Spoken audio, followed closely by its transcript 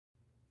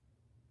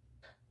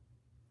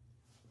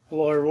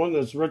Hello everyone,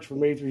 this is Rich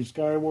from A3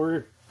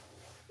 Skyward.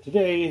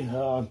 Today,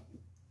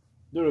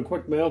 doing a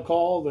quick mail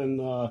call, then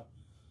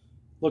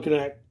looking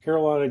at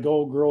Carolina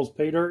Gold Girls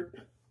Pay Dirt.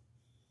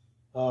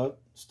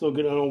 Still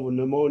getting on with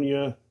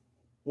pneumonia.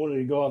 Wanted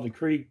to go out the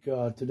creek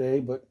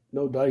today, but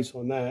no dice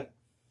on that.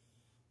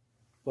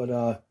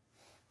 But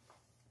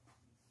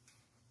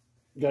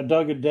got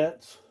Doug at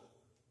debts.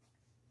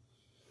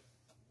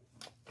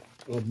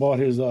 I bought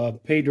his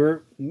pay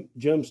dirt,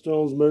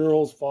 gemstones,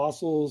 minerals,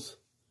 fossils.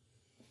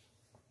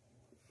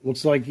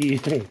 Looks like he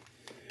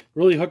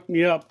really hooked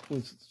me up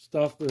with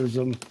stuff. There's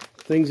some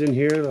things in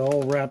here that are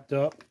all wrapped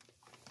up.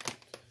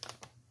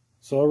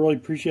 So I really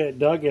appreciate it,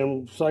 Doug. And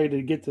I'm excited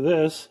to get to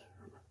this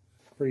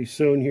pretty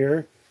soon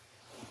here.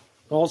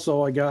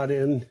 Also, I got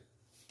in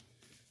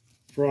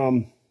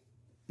from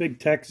Big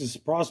Texas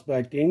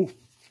Prospecting.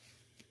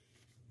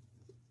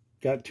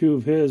 Got 2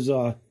 of his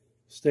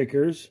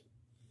stickers.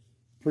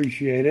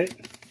 Appreciate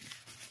it.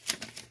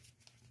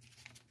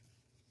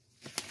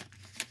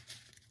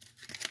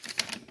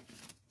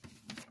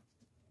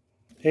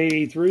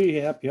 Hey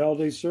A3, happy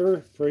holidays,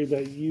 sir. Pray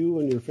that you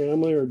and your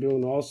family are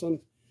doing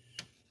awesome.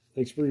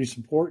 Thanks for your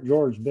support.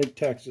 George, Big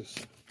Texas.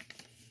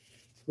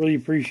 Really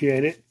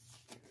appreciate it.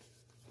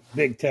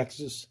 Big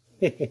Texas.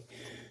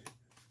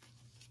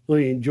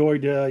 Really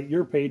enjoyed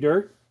your pay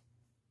dirt.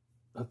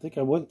 I think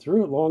I went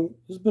through it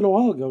it's been a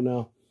while ago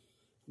now.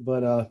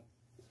 But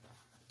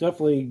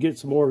definitely get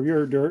some more of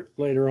your dirt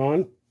later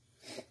on.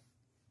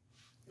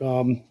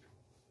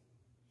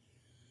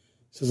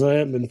 Since I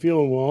haven't been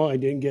feeling well, I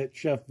didn't get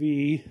Chef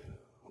V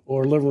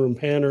or Liver and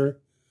Panner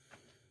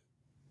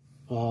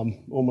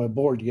on my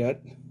board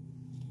yet.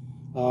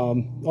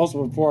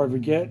 Also, before I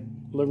forget,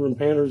 Liver and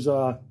Panner's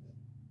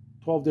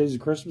 12 Days of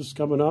Christmas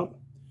coming up.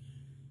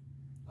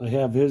 I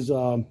have his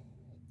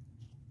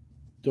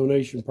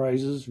donation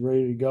prizes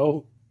ready to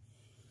go.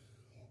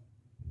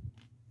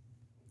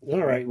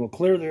 All right, we'll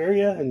clear the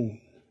area and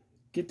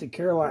get to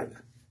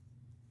Carolina.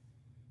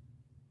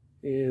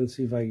 And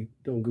see if I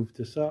don't goof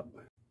this up.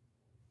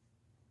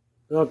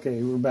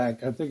 Okay, we're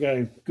back. I think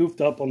I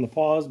goofed up on the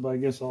pause, but I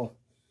guess I'll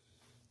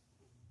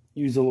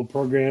use a little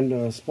program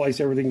to splice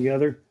everything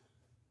together.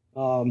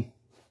 Real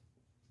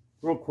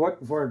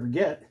quick before I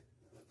forget,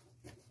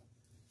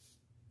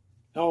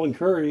 Alan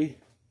Curry,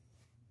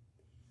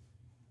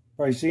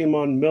 probably see him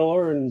on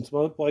Miller and some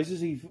other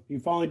places. He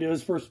finally did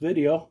his first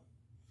video.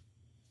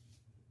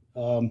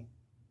 Turned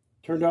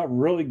out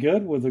really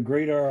good with a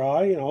great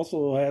RI, and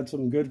also had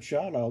some good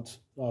shout-outs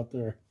out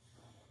there.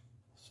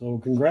 So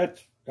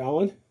congrats,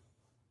 Alan.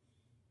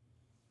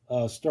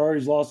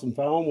 Stories Lost and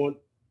Found went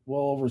well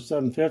over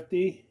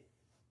 750.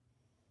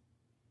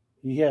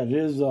 He had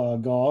his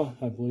GAW,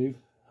 I believe.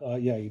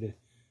 Yeah, he did.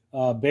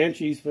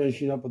 Banshee's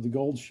finishing up with the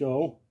Gold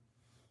Show.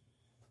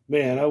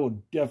 Man, I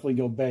would definitely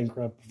go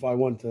bankrupt if I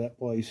went to that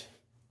place.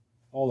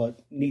 All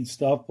that neat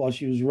stuff. Plus,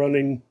 she was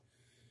running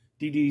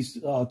DD's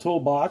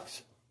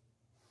toolbox,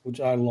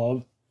 which I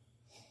love.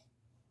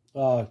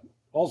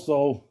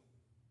 Also,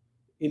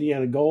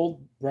 Indiana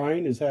Gold,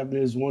 Brian, is having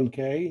his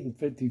 1K and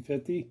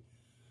 50-50.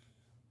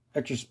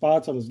 Extra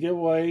spots on his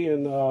giveaway,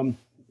 and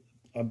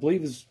I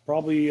believe it's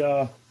probably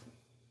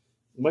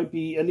might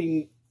be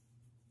ending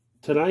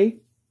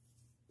tonight.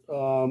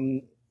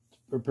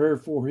 Prepare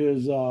for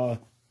his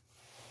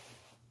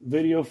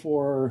video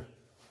for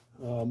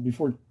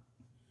before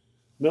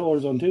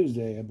Miller's on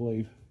Tuesday, I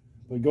believe.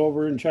 But go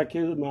over and check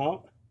him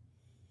out.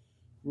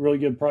 Really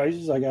good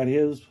prizes. I got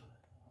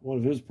one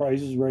of his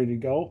prizes ready to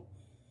go.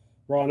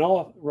 Ron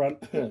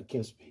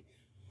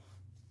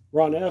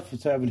F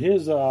is having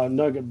his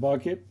nugget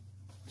bucket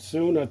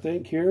soon, I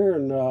think, here,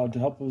 and to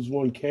help his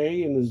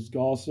 1K and his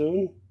GAW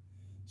soon.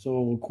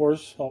 So, of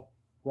course, help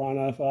Ron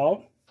F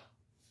out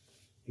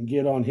and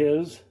get on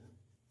his.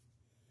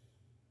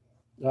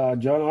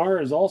 John R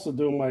is also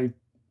doing my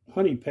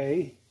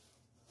Honeypay.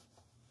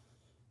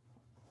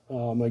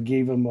 I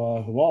gave him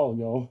a while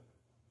ago.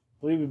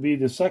 I believe it would be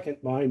the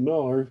second behind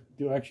Miller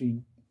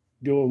actually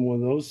doing one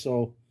of those.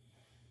 So,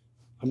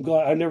 I'm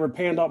glad I never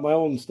panned out my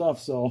own stuff,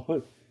 so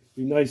it'd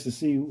be nice to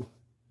see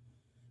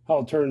how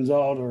it turns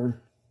out or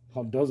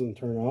how it doesn't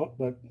turn out,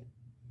 but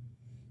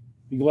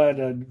be glad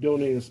to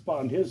donate a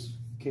spot in his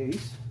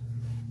case.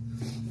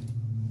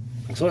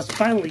 So let's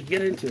finally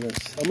get into this.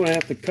 I'm going to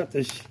have to cut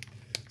this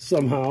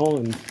somehow,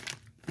 and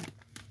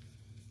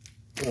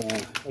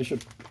I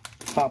should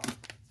pop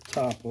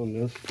top on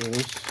this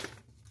first.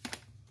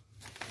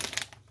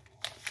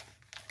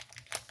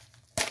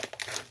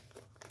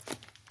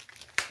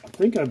 I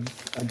think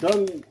I've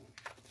done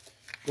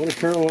one of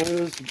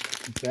Carolina's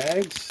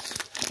bags.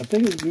 I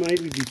think it was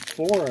maybe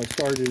before I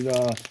started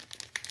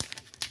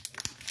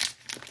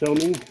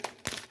filming.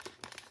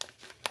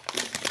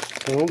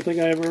 I don't think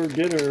I ever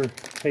did her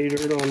pay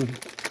dirt on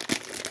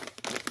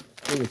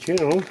the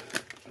channel.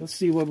 Let's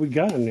see what we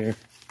got in there.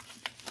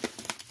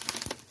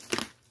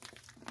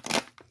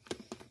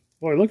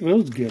 Boy, look at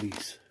those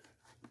goodies.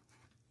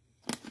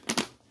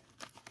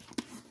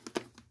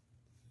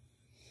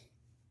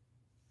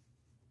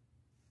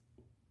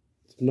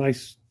 It's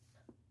nice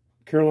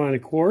Carolina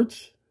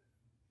quartz.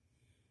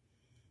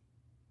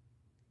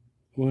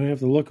 I'm going to have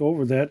to look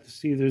over that to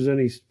see if there's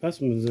any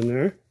specimens in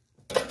there.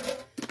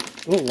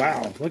 Oh,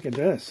 wow. Look at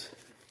this.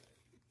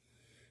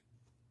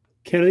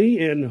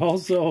 Kennedy, and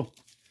also,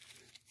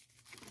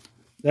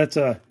 that's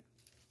a...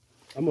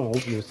 I'm going to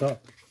open this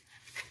up.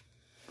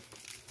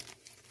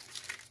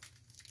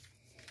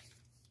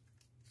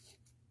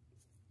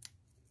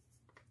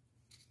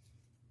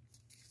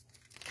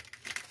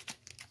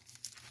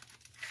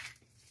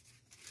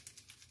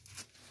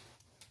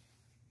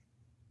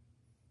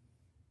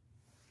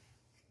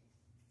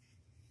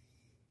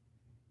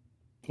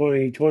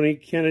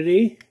 $20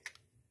 Kennedy.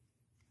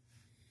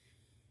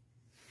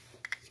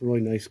 It's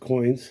really nice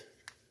coins.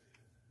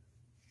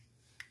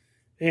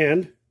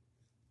 And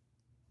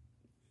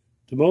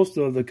to most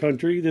of the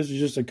country, this is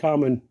just a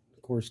common,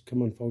 of course,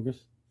 come on,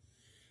 focus.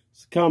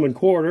 It's a common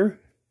quarter.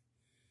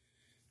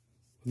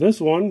 This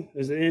one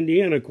is an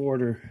Indiana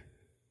quarter.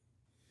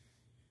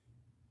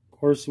 Of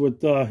course,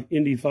 with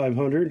Indy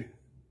 500.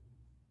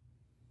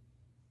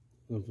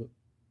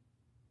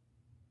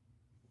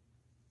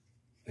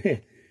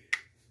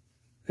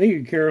 Thank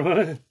you,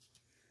 Carolina.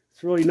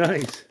 It's really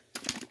nice.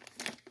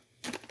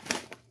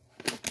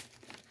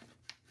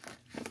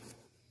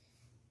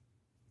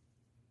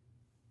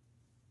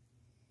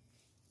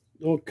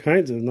 All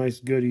kinds of nice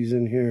goodies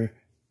in here.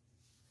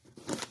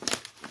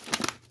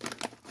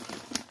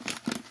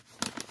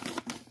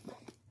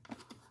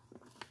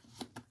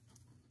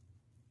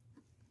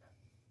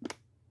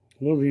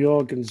 Maybe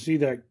y'all can see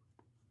that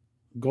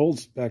gold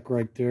speck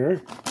right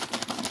there.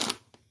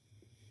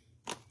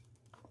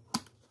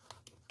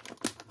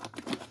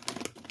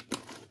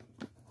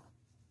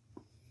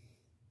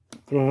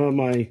 I don't have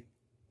my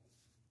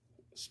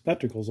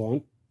spectacles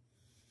on.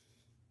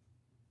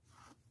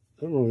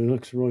 That really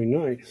looks really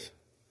nice.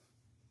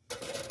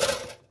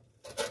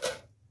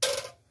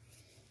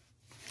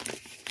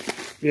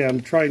 Yeah,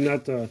 I'm trying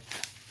not to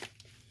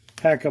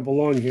pack up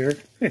along here.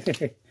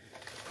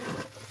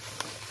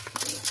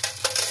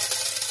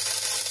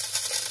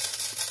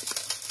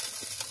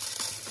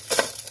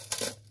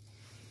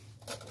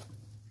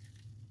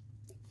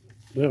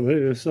 Yeah,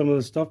 maybe some of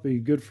the stuff be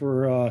good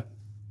for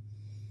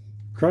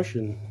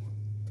crushing.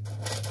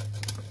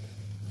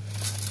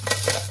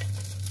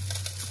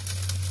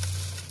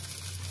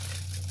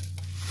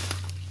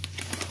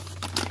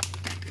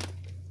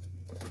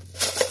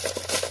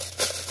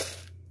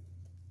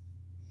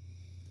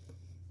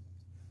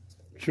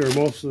 Sure,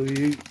 most of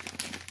you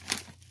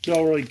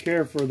don't really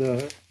care for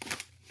the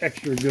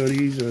extra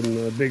goodies and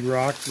the big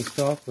rocks and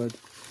stuff, but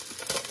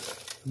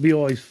it'd be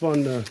always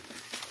fun to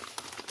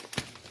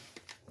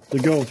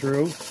go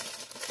through.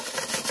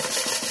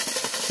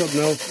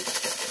 Something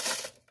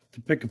else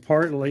to pick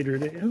apart later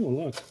today. Oh,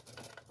 look.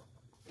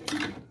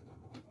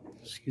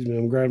 Excuse me,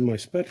 I'm grabbing my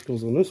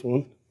spectacles on this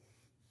one.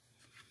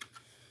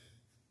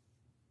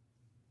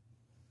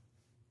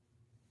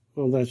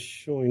 Oh, that's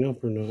showing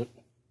up or not.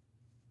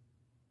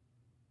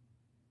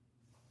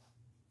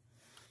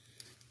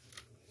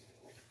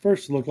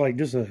 First it looked like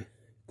just a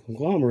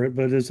conglomerate,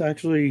 but it's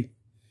actually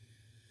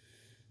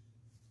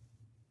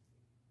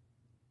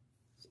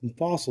some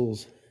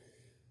fossils.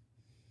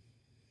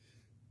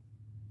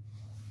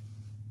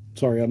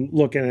 Sorry, I'm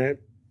looking at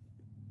it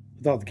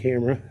without the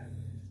camera.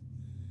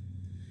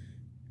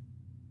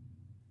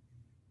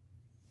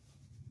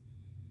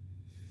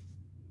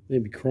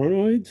 Maybe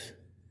chronoids?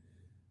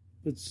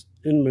 It's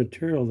in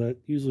material that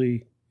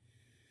usually...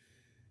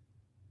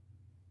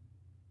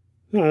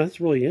 Oh, that's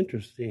really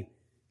interesting.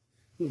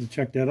 I'll have to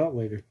check that out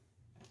later.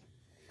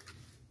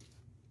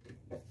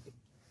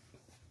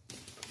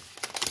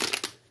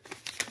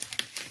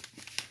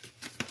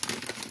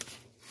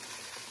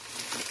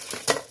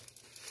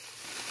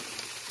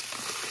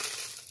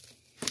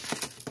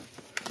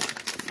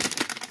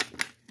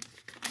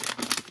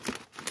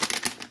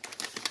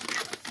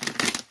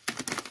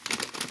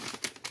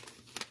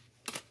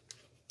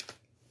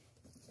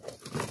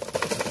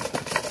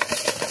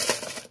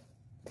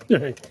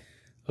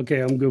 Okay,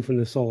 I'm goofing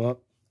this all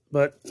up,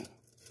 but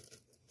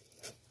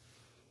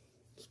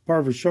it's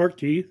part of a shark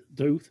tooth.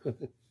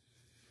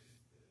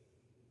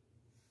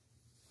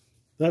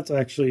 That's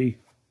actually,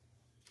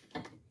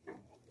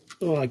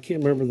 oh, I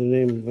can't remember the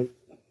name of it.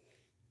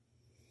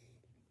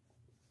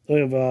 I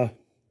have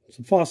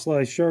some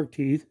fossilized shark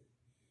teeth,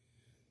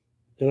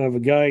 and I have a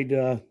guide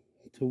to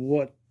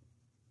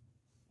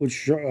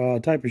which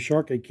type of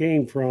shark it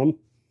came from.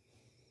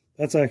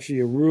 That's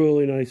actually a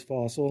really nice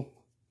fossil.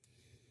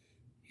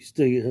 Used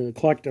to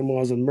collect them while I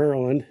was in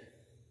Maryland.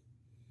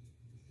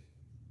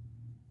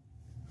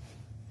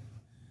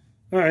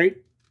 Alright,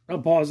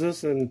 I'll pause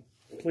this and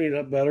clean it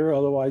up better.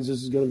 Otherwise,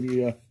 this is going to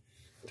be a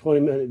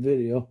 20-minute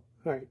video.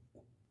 Alright.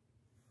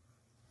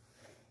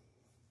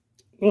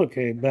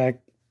 Okay,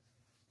 back.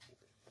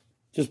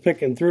 Just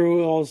picking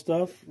through all the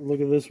stuff. Look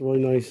at this,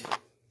 really nice.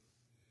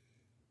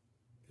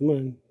 Come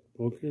on,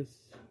 focus.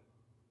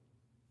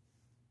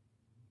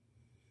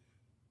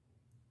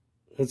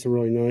 That's a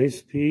really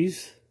nice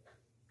piece.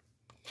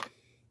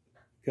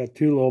 Got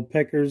two little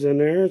peckers in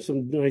there,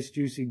 some nice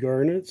juicy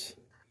garnets.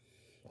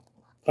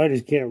 I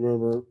just can't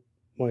remember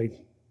my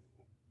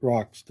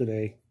rocks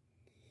today.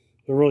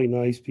 They're really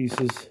nice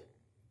pieces.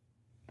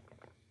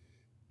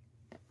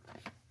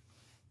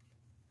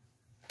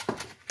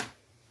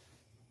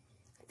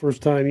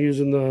 First time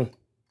using the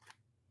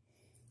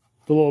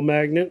little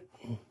magnet.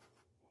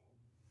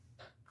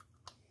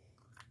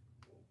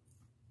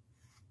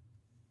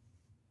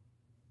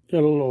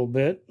 Got a little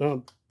bit,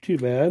 not too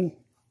bad.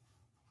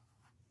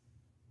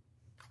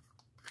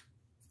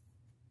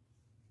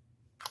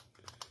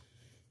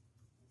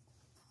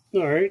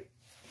 All right,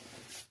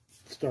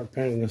 start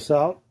panning this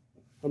out.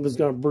 I'm just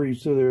gonna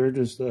breeze through there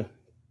just to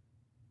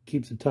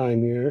keep the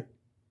time here.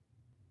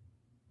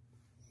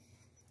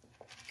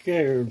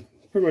 Okay, we're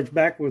pretty much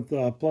back with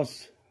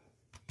Plus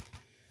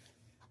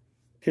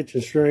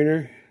kitchen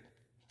strainer.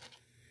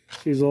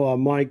 Use a lot of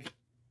mic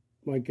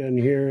in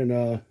here,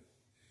 and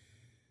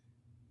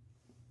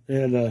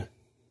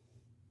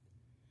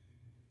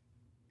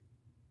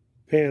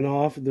pan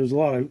off. There's a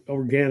lot of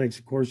organics,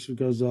 of course,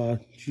 because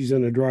she's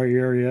in a dry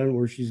area and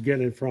where she's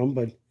getting it from.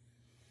 But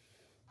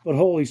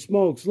holy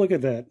smokes, look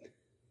at that!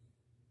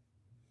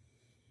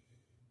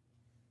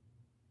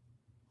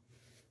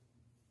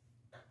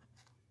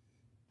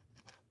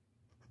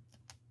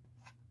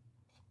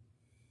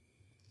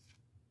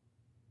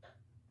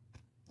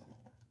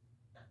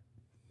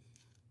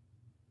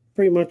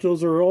 Pretty much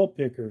those are all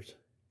pickers.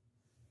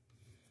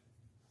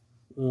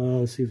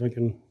 Let's see if I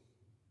can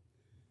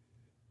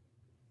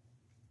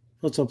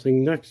put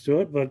something next to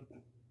it, but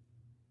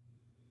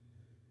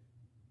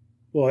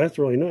well, that's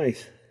really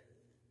nice.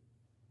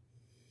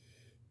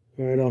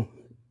 All right, I'll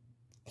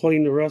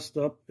clean the rest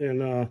up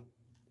and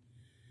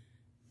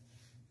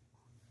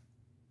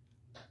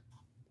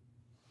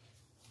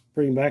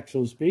bring back,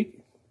 so to speak.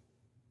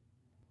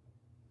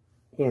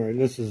 All right,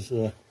 this is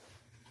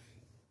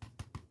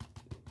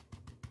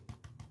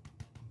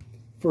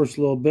first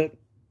little bit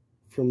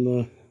from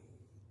the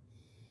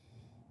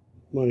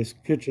my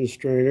kitchen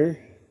strainer.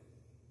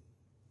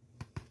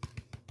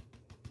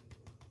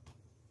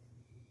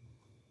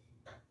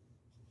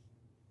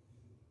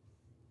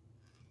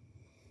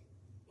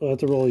 Well,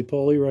 that's a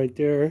roly-poly right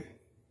there.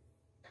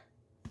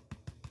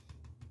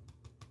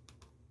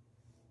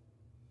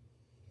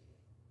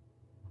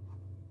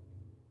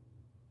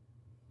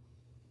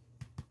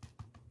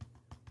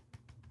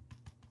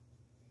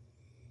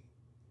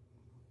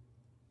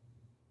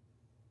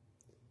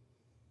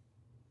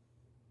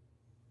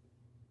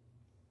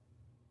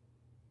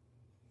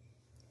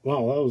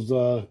 Wow, that was,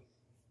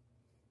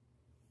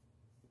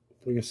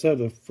 like I said,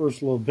 the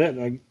first little bit.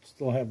 I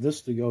still have this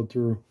to go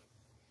through.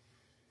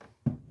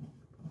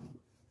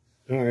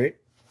 All right.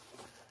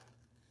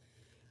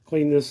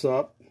 Clean this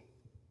up.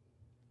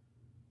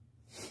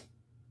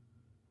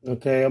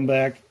 Okay, I'm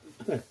back.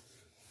 I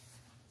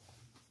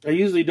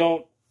usually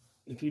don't,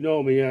 if you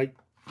know me, I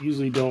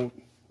usually don't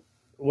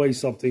weigh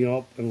something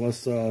up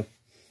unless I'll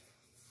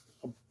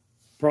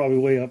probably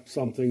weigh up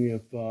something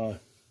if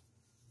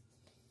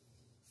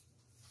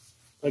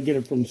I get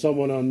it from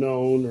someone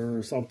unknown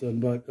or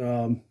something. But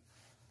well,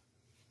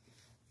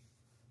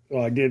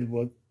 I did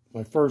with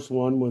my first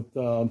one with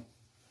the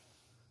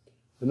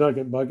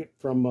nugget bucket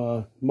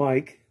from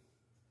Mike.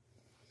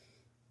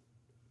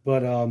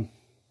 But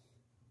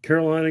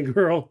Carolina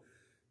girl,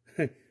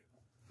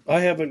 I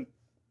haven't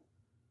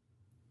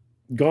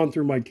gone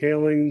through my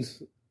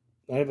tailings.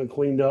 I haven't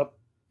cleaned up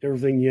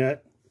everything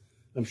yet.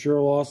 I'm sure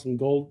I lost some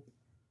gold,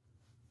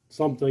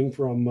 something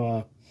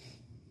from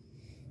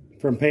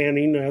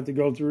panning. I have to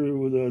go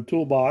through the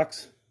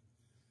toolbox.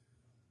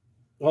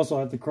 Also,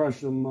 I have to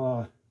crush them.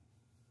 I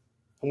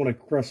want to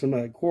crush some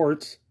of that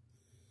quartz.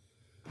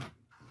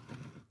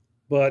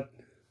 But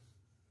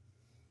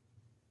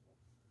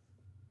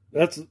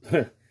that's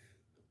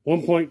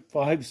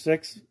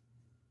 1.56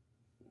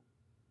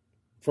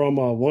 from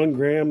a 1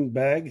 gram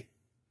bag.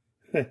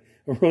 I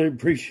really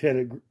appreciate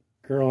it,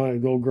 Carolina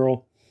Gold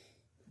Girl.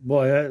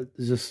 Boy, I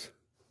just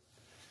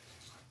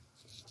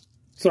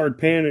started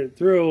panning it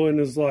through, and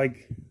it's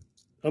like,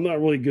 I'm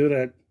not really good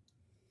at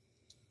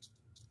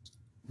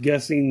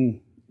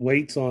guessing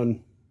weights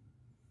on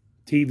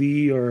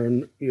TV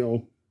or, you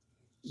know,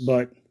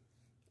 but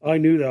I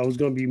knew that was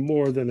going to be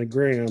more than a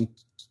gram.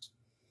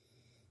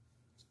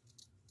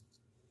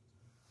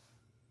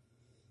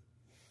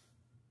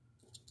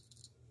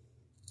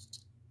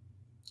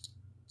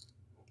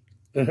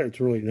 That's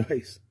really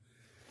nice.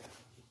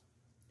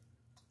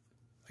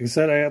 Like I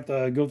said, I have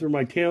to go through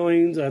my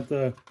tailings. I have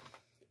to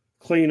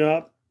clean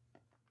up.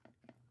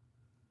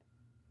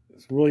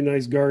 It's really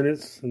nice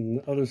garnets and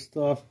other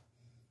stuff.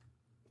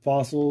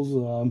 Fossils.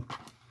 I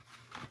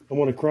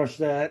want to crush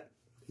that.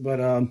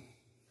 But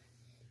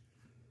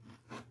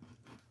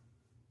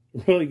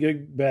really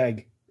good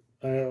bag.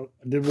 I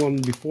did one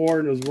before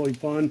and it was really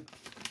fun.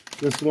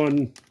 This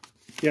one,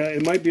 yeah,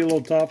 it might be a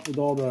little tough with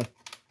all the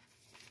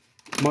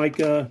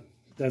mica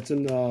that's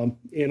in,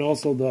 and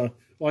also the,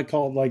 well, I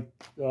call it like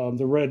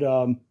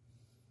the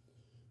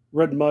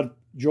red mud,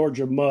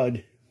 Georgia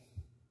mud,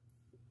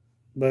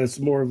 but it's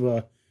more of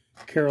a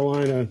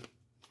Carolina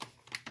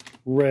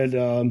red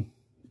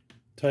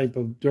type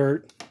of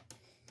dirt.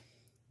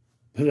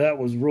 that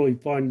was really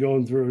fun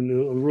going through, and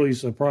I was really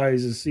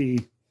surprised to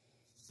see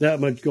that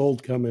much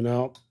gold coming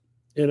out.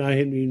 And I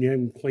hadn't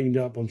even cleaned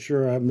up. I'm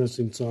sure I'm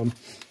missing some.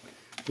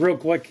 Real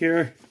quick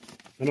here.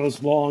 I know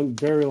it's long,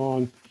 very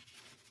long.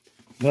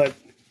 But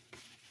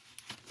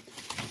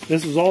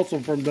this is also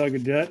from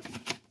Nugget.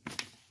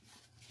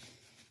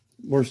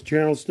 More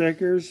channel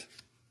stickers.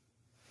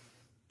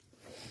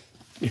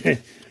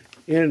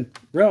 And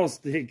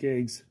rattlesnake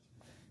eggs.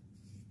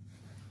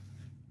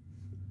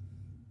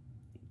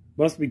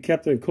 Must be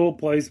kept in a cool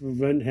place to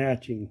prevent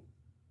hatching.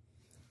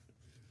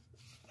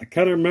 I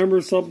kind of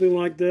remember something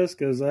like this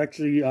because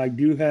actually I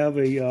do have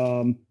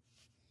a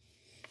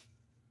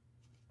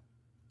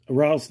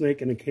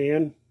rattlesnake in a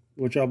can,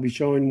 which I'll be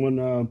showing when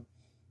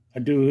I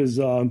do his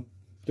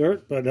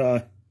dirt. But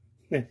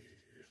I'm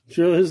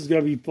sure this is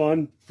going to be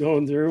fun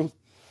going through.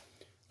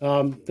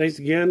 Thanks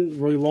again.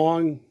 Really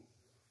long.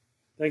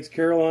 Thanks,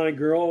 Carolina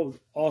Girl.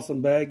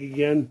 Awesome bag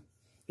again.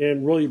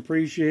 And really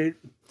appreciate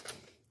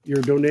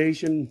your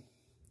donation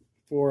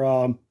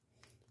for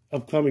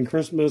upcoming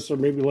Christmas or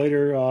maybe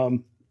later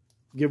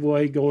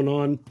giveaway going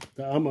on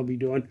that I'm going to be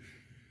doing.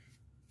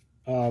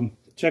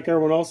 Check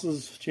everyone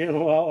else's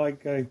channel out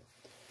like I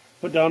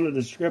put down in the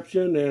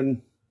description,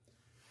 and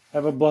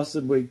have a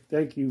blessed week.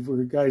 Thank you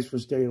guys for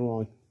staying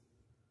along.